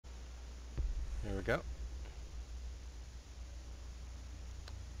we go.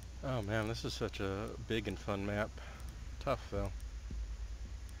 Oh man, this is such a big and fun map. Tough though.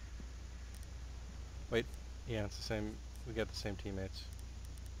 Wait, yeah, it's the same. We got the same teammates.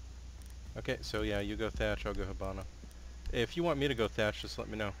 Okay, so yeah, you go Thatch, I'll go Hibana. If you want me to go Thatch, just let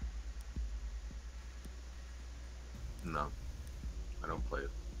me know. No, I don't play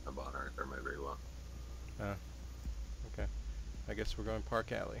Hibana or Thermite very well. Okay. I guess we're going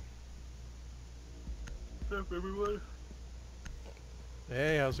Park Alley. What's up, everyone?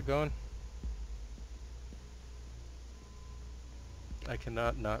 Hey, how's it going? I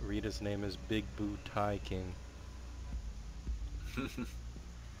cannot not read his name as Big Boo Tai King.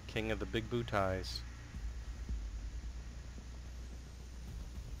 King of the Big Boo Ties.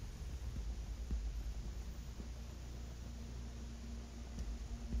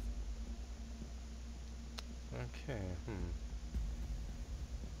 Okay,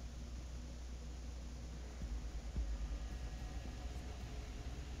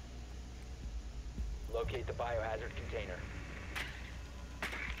 Locate the biohazard container.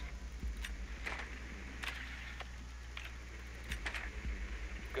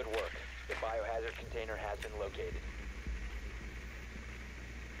 Good work. The biohazard container has been located.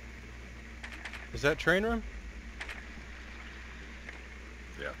 Is that train room?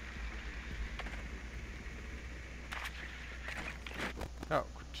 Yeah. Oh,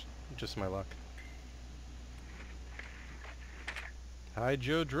 just my luck. Hi,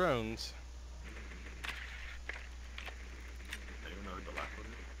 Joe Drones. Anyone know who the last one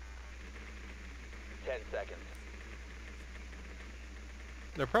is? 10 seconds.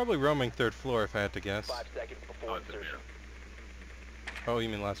 They're probably roaming third floor if I had to guess. 5 seconds before It's a insertion. mirror. Oh, you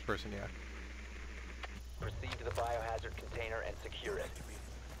mean last person, yeah. Proceed to the biohazard container and secure it.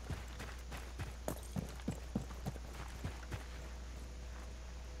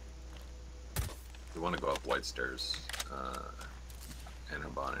 We want to go up White Stairs and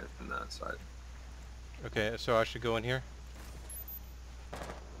Hibana from that side. Okay, so I should go in here?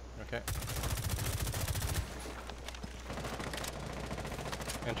 Okay.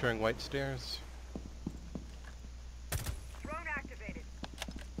 Entering White Stairs. Drone activated.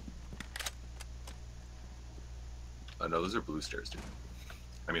 No, those are blue stairs, dude.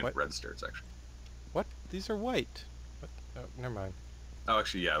 I mean, What? red stairs, actually. What? These are white. What? Oh, never mind. Oh,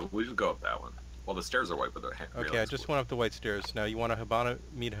 actually, yeah, we should go up that one. Well, the stairs are white, but they're Okay, I just went up the White Stairs. Now, you want to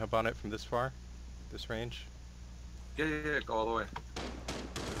me to Hibana it from this far? This range? Yeah, go all the way.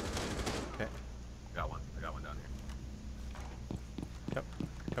 Okay. I got one down here. Yep.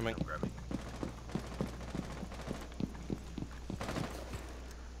 Coming. Come grab me.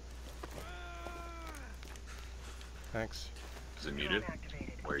 Thanks. Is it muted?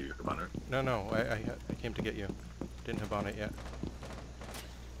 Where are you, Hibana? No, I came to get you. Didn't Hibana it yet.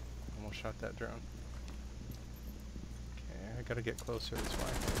 Almost shot that drone. Okay, I gotta get closer this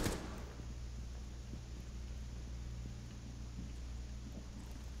way.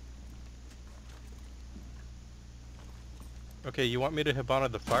 Okay, you want me to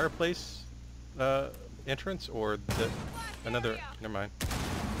Hibana the fireplace entrance or the another? Never mind.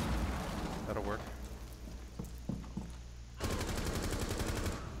 That'll work.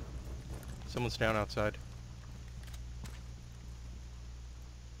 Someone's down outside.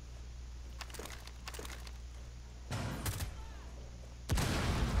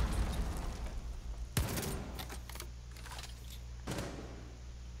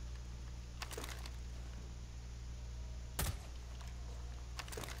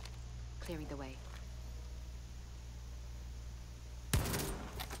 Clearing the way.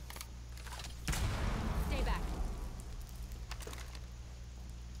 Stay back.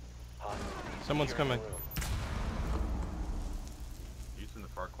 Someone's coming. He's in the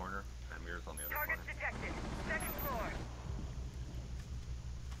far corner, and Mirror's on the other Targets corner. detected. Second floor.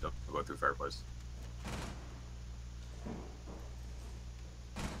 Don't go through fireplace.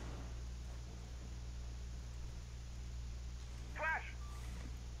 Flash.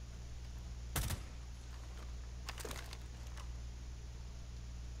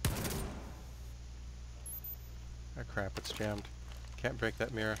 Oh crap, it's jammed. Can't break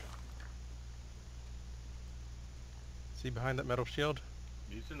that mirror. See behind that metal shield?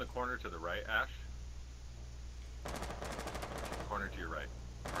 He's in the corner to the right, Ash. Corner to your right.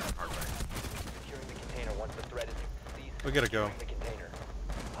 Hard right. Securing the container once the threat is ceased. We gotta go. Securing the container.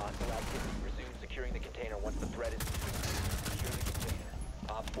 Hostile activity. Resume securing the container once the threat is ceased. Secure the container.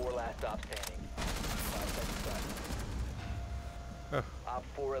 Op 4 last stop standing. 5 seconds left. Oh. Op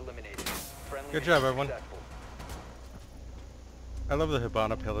 4 eliminated. Friendly Good job, mission everyone. successful. I love the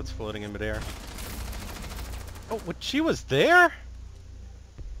Hibana pellets floating in midair. Oh, what? She was there?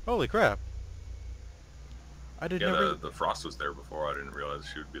 Holy crap. I did Yeah, never. the Frost was there before. I didn't realize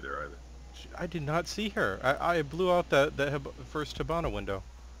she would be there either. I did not see her. I blew out the first Hibana window.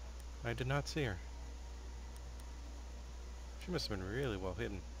 I did not see her. She must have been really well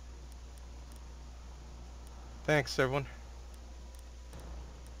hidden. Thanks, everyone.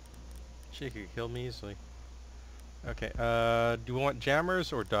 She could kill me easily. Okay, do we want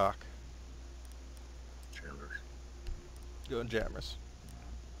jammers or dock? Chandler's. Go jammers.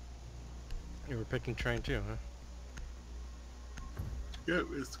 You were picking train too, huh? Yeah,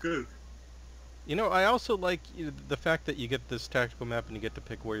 it's good. You know, I also like the fact that you get this tactical map and you get to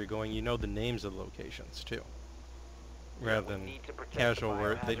pick where you're going. You know the names of the locations too, rather than Need to protect the casual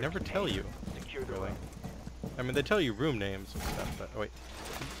where they biohazard never tell you. container. Secure the Really. room. I mean, they tell you room names and stuff, but wait,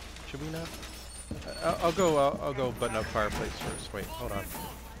 should we not? I'll go button up fireplace first. Wait, hold on.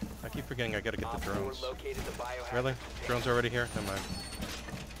 I keep forgetting I gotta get the Op 4 drones. located the biohazard Really? container. Drones already here? Never mind.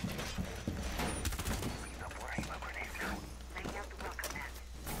 Laying out the welcome mat.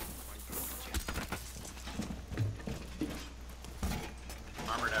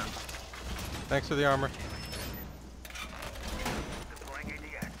 Armor down. Thanks for the armor. Deploying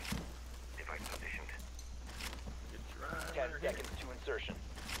ADS. Device positioned. 10 seconds to insertion.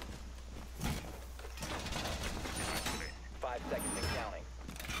 5 seconds and counting.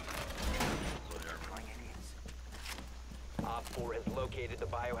 Deploying ADS. Op 4 has located the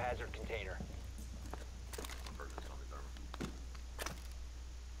biohazard container.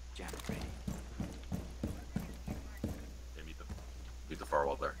 Jam ready. Yeah, meet the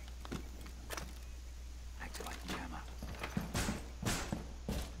firewall there. Activate jammer.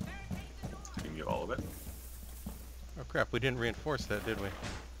 Can you mute all of it? Oh crap, we didn't reinforce that, did we?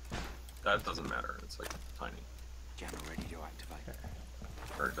 That doesn't matter. It's like tiny. Jammer ready to activate.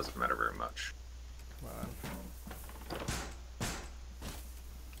 Or it doesn't matter very much. Come on.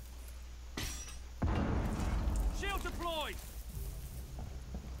 Shield deployed!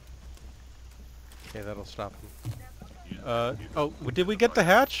 Okay, that'll stop him. Oh, did we get the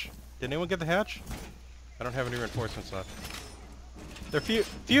hatch? Did anyone get the hatch? I don't have any reinforcements left. They're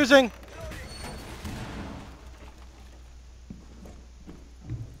fusing!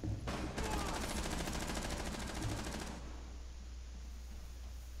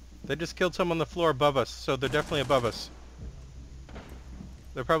 They just killed someone on the floor above us, so they're definitely above us.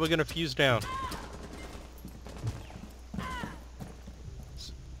 They're probably gonna fuse down.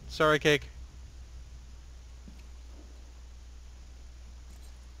 Sorry, Cake.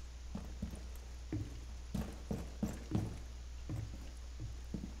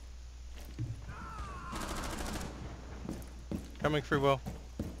 Coming, free will.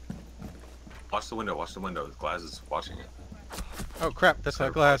 Watch the window. Watch the window. The glass is watching it. Oh crap, that's not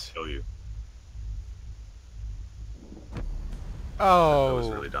It'll glass. Kill you. Oh. That was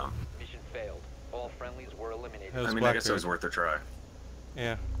really dumb. Mission failed. All friendlies were eliminated. That was I mean, I guess it was Blackbeard. worth a try.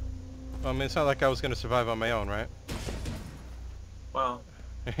 Yeah. Well, I mean, it's not like I was gonna survive on my own, right? Well,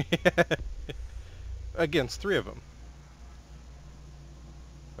 Against 3 of them.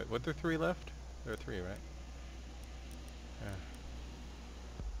 Wait, what? There 3 left? There are 3, right? Yeah.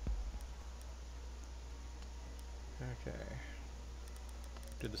 Okay.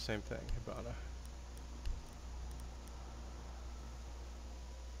 Do the same thing, Hibana.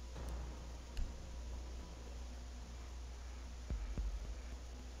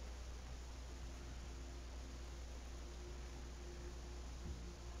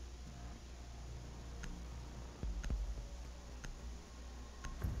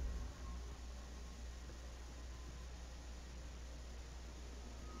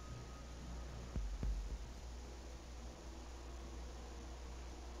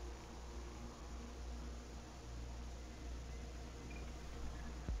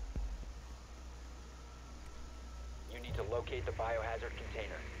 You need to locate the biohazard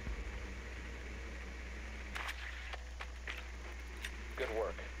container. Good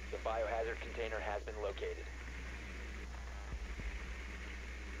work. The biohazard container has been located.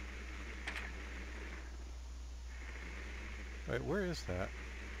 Wait, where is that?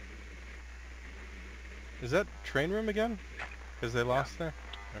 Is that train room again? Because they lost there?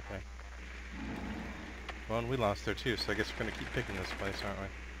 Okay. Well, and we lost there too, so I guess we're gonna keep picking this place, aren't we?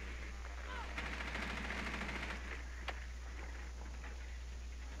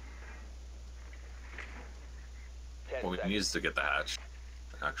 well, we need to get the hatch,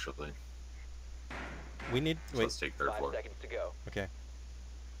 actually. We need... So wait, let's take third 5 floor. seconds to go. okay.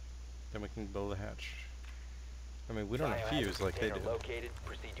 Then we can build a hatch. I mean, we don't have Biohazard fuse like they do. container located.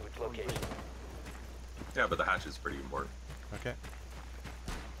 Proceed to its location. Yeah, but the hatch is pretty important. Okay.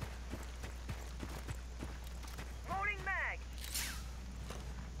 Loading mag.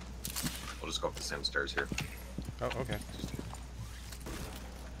 We'll just go up the same stairs here. Oh, okay.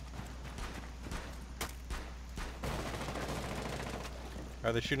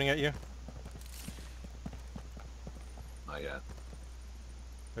 Are they shooting at you? Not yet.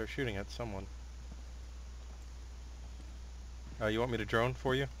 They're shooting at someone. You want me to drone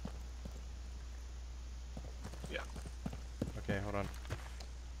for you? Yeah. Okay, hold on.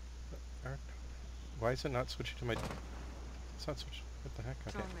 Why is it not switching to my... It's not switching. What the heck?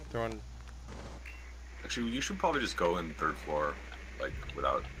 Okay. Drone ready. Throw on... Actually, you should probably just go in third floor, like,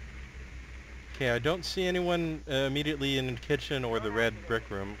 without... Okay, I don't see anyone immediately in the kitchen or the red brick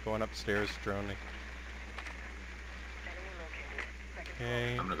room. Going upstairs, droning.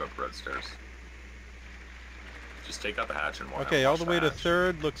 Okay. I'm gonna go up red stairs. Just take out the hatch and walk. Okay, all the way to hatch.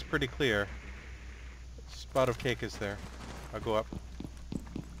 third looks pretty clear. Spot of cake is there. I'll go up.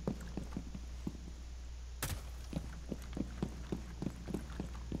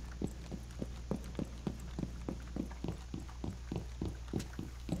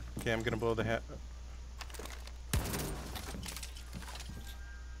 Okay, I'm gonna blow the hat.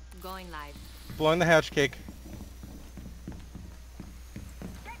 Going live. Blowing the hatch, cake.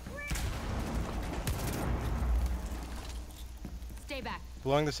 Stay back.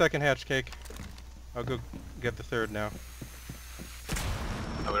 Blowing the second hatch, cake. I'll go get the third now.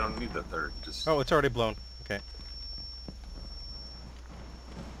 No, we don't need the third. Just. Oh, it's already blown. Okay.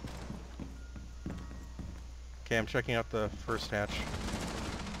 Okay, I'm checking out the first hatch.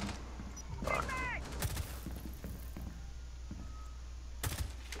 Fuck.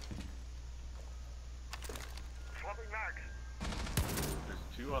 Swapping mags. There's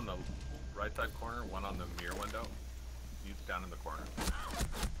two on the right side corner, one on the mirror window. He's down in the corner.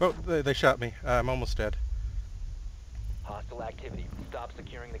 Oh, they shot me. I'm almost dead. Hostile activity. Stop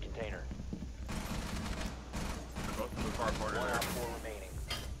securing the container. They're both in the far corner One there. op 4 remaining.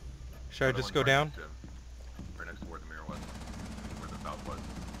 Should I Other just one's go right down? next to him. Right next to where the mirror was. Where the valve was.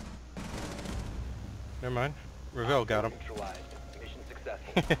 Never mind. Ravel got him. Neutralized. Mission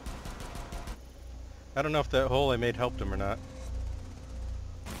successful. I don't know if that hole I made helped him or not.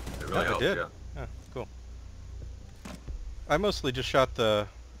 It really Yeah, it helped, did. yeah. Yeah, cool. I mostly just shot the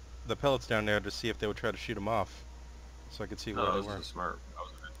pellets down there to see if they would try to shoot them off, so I could see No, where that they was were. smart. That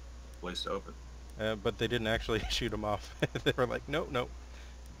was a good place to open. But they didn't actually shoot them off. They were like, nope, nope.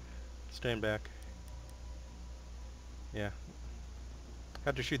 Stand back. Yeah.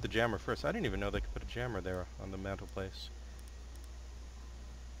 Had to shoot the jammer first. I didn't even know they could put a jammer there on the mantel place.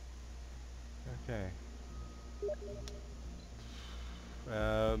 Okay.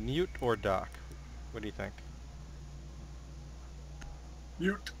 Mute or dock? What do you think?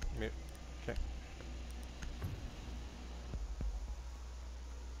 Mute. Mute. Okay.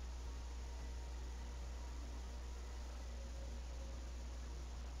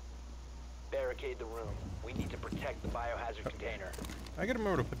 Barricade the room. We need to protect the biohazard container. I gotta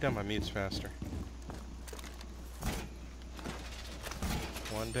remember to put down my mutes faster.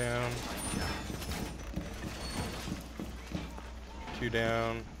 One down. Two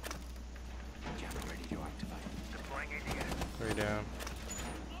down. Jammer ready to activate. Deploying ADS. Three down.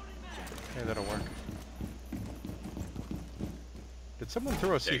 Okay, that'll work. Did someone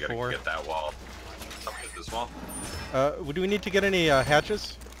throw a Yeah, you gotta C4? get that wall. Something hit this wall. Do we need to get any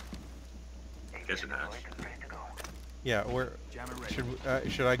hatches? Kitchen hatch. Ready to go. Yeah, or Jammer ready.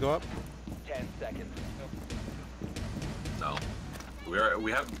 should I go up? 10 seconds. No.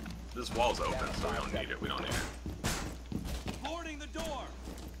 We have this wall's open, so we don't need it. We don't need it. Boarding the door.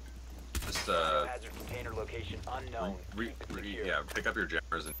 Just Biohazard container location unknown. Keep it secure. yeah, pick up your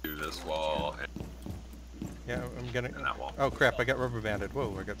jammers and do this wall and Yeah, I'm gonna. that wall. Oh crap! I got rubber banded.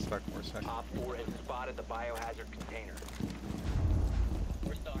 Whoa! I got stuck for a second. Op 4 has spotted the biohazard container.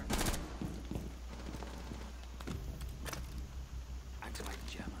 Restart. Activate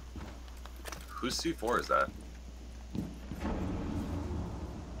jammer. Whose C4 is that?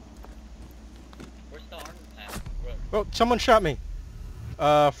 Oh, someone shot me.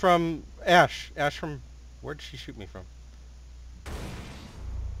 From Ash. Ash from. Where did she shoot me from?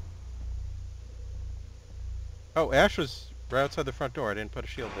 Oh, Ash was right outside the front door. I didn't put a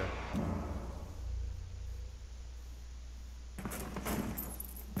shield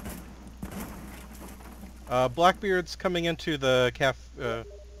there. Blackbeard's coming into the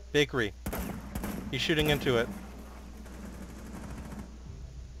bakery. He's shooting into it.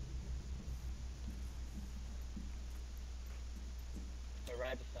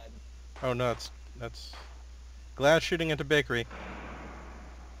 Right beside him. Oh no, that's Glass shooting into bakery.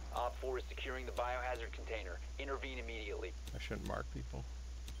 Op 4 is securing the biohazard container. Intervene immediately. I shouldn't mark people.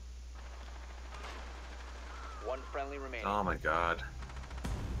 One friendly remaining. Oh my god.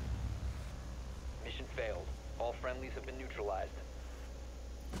 Mission failed. All friendlies have been neutralized.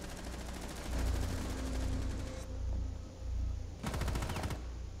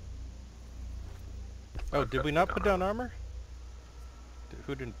 Oh, did we not put down armor?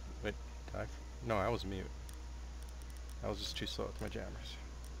 Who didn't? Wait, no, I was mute. I was just too slow with my jammers.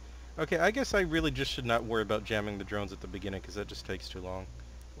 Okay, I guess I really just should not worry about jamming the drones at the beginning because that just takes too long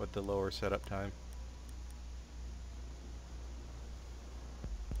with the lower setup time.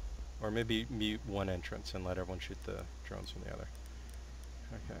 Or maybe mute one entrance and let everyone shoot the drones from the other.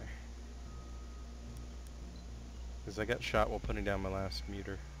 Okay. Because I got shot while putting down my last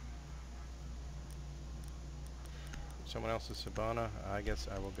muter. Someone else is Sabana. I guess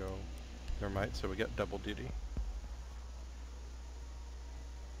I will go Thermite, so we get double duty.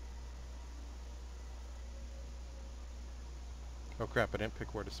 Oh crap, I didn't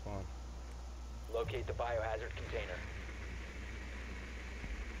pick where to spawn. Locate the biohazard container.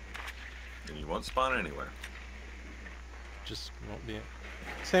 And you won't spawn anywhere. Just won't be it.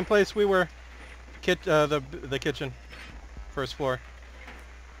 Same place we were. The kitchen. First floor.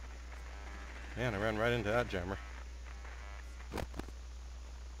 Man, I ran right into that jammer.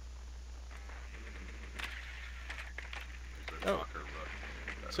 There's a Oh. talker,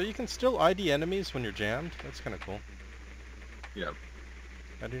 So you can still ID enemies when you're jammed? That's kind of cool. yeah.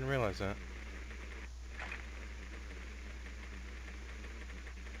 I didn't realize that.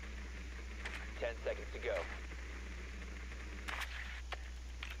 Ten seconds to go.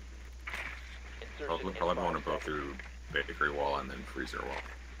 Insertion We'll in probably want to 5 go seconds. through bakery wall and then freezer wall.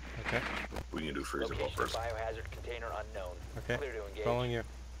 Okay. We need to do freezer wall Location of first. biohazard container unknown. Okay. Clear to engage. Following you.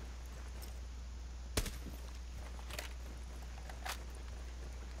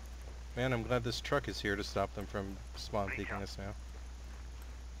 Man, I'm glad this truck is here to stop them from spawn peeking us now.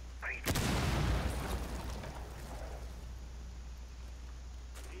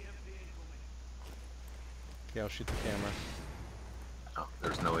 Okay, I'll shoot the camera. Oh,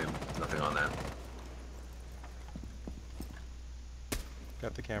 there's nothing on that.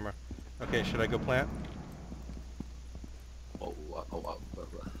 Got the camera. Okay, should I go plant?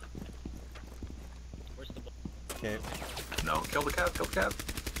 Okay. No, kill the cat, kill the cat.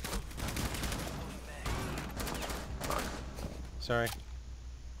 Fuck. Sorry.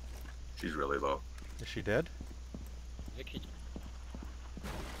 She's really low. Is she dead?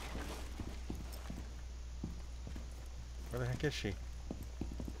 Where the heck is she?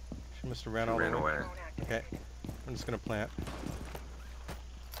 She must have ran She all ran the way. away. Okay. I'm just gonna plant.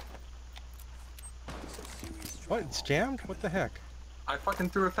 What? It's jammed? What the heck? I fucking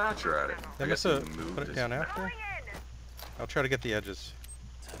threw a Thatcher at it. They I must guess have he moved put it his- down after. I'll try to get the edges.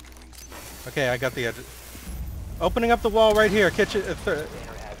 Okay, I got the edges. Opening up the wall right here. Kitchen, Container has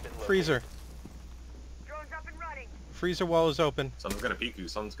been located. freezer. Drone's up and running. Freezer wall is open. Someone's gonna peek you,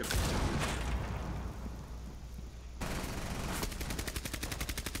 someone's gonna peek you.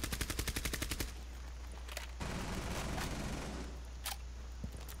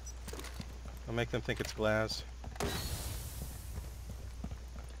 I'll make them think it's glass.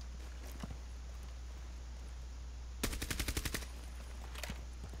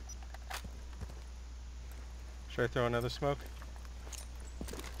 Should I throw another smoke?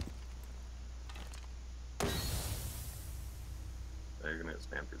 They're gonna get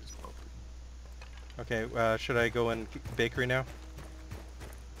spammed through this smoke. Okay, should I go in bakery now?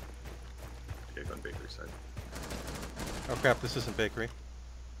 Okay, go on bakery side. Oh crap, this isn't bakery.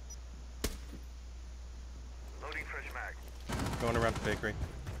 Loading fresh mag. Going around to bakery.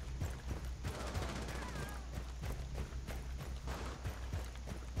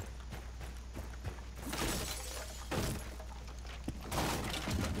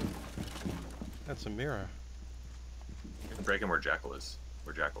 That's a mirror. Break him where Jackal is.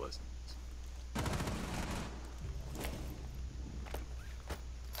 Where Jackal is.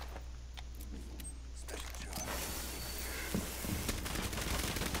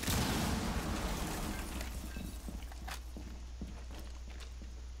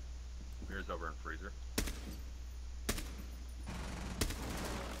 Mirror's over in freezer.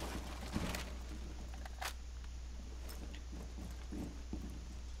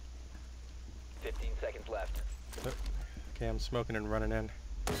 Fifteen 15 seconds left. Okay, I'm smoking and running in.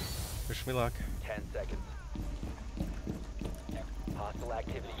 Wish me luck. 10 seconds. Hostile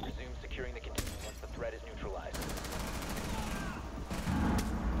activity. Resume securing the container once the threat is neutralized.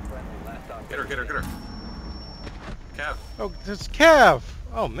 Friendly, last stop. Get her, get her, get her. Cav. Oh, there's Cav!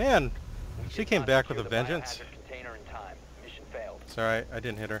 Oh man, she came back with a vengeance. Biohazard container in time. Mission failed. Sorry, I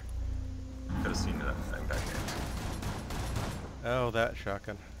didn't hit her. Could have seen that thing back there. Oh, that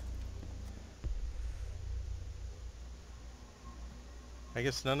shotgun. I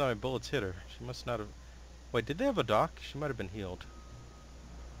guess none of my bullets hit her. She must not have... Wait, did they have a doc? She might have been healed.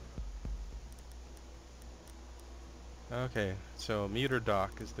 Okay, so mute or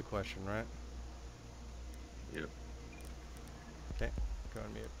doc is the question, right? Yep. Okay, go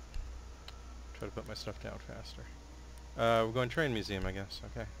on mute. Try to put my stuff down faster. We're going train museum, I guess.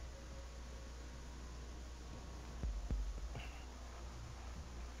 Okay.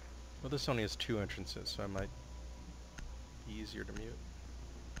 Well, this only has 2 entrances, so I might be easier to mute.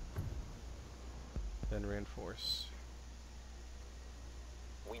 Then reinforce.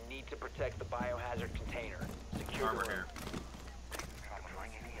 We need to protect the biohazard container. Secure Armor the room.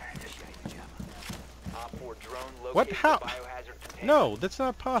 here. Op 4 drone located What? How? the biohazard container. No, that's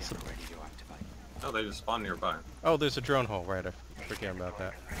not possible. Ready to activate. No, they just spawn nearby. Oh, there's a drone hole, right? I forget about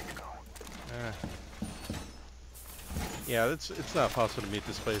that. Yeah, it's not possible to meet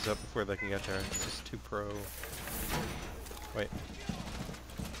this place up before they can get there. It's just too pro. Wait.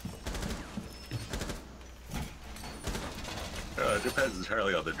 It depends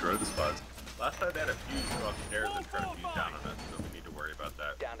entirely on the drone spots. Last time they had a fuse go upstairs and try to fuse down on us, so we need to worry about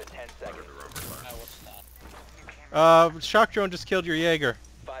that. Down to 10 seconds. Under the rover fire. Shock drone just killed your Jaeger.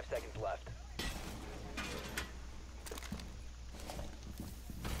 5 seconds left.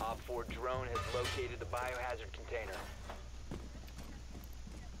 Op 4 drone has located the biohazard container.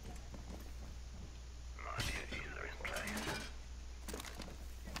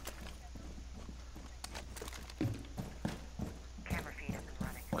 Camera feed up and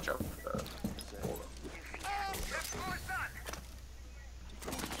running. Watch out for that. Hold on.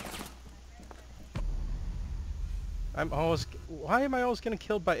 Why am I always getting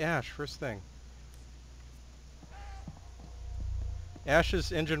killed by Ash first thing?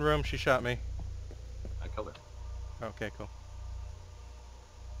 Ash's engine room, she shot me. I killed her. Okay, cool.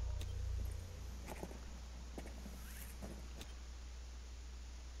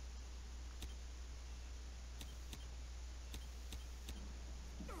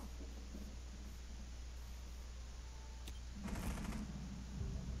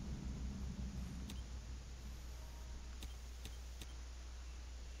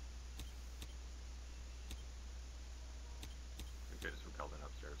 Okay, just repelled in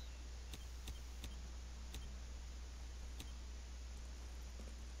upstairs.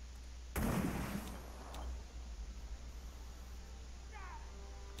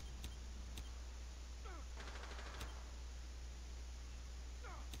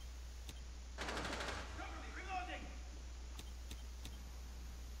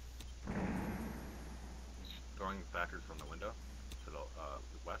 Throwing factors from the window to the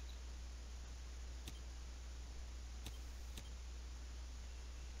west.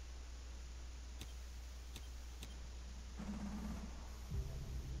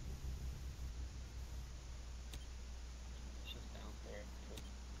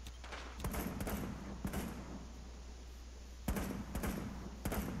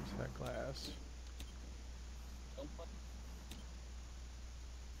 What's that glass?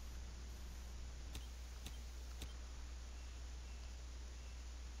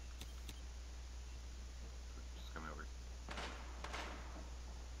 Just coming over.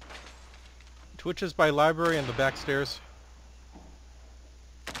 Twitch is by library and the back stairs.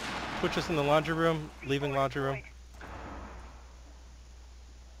 Twitch is in the laundry room, leaving laundry room.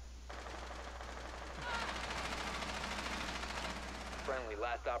 Friendly,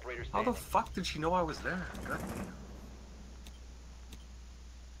 last operator How standing. the fuck did she know I was there? God damn.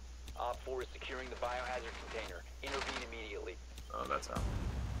 Op 4 is securing the biohazard container. Intervene immediately. Oh, that's how.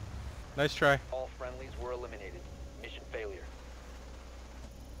 Nice try. All friendlies were eliminated. Mission failure.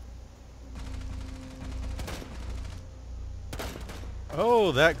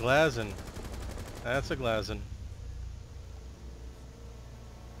 Oh, that glazin. That's a glazin.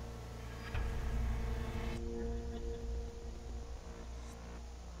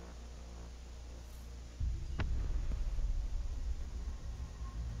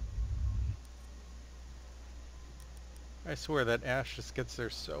 I swear that Ash just gets there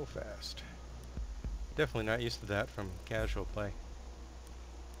so fast. Definitely not used to that from casual play.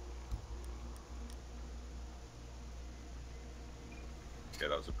 Yeah,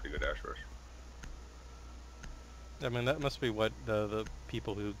 that was a pretty good Ash rush. I mean, that must be what the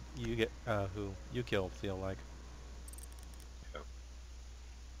people who you kill feel like.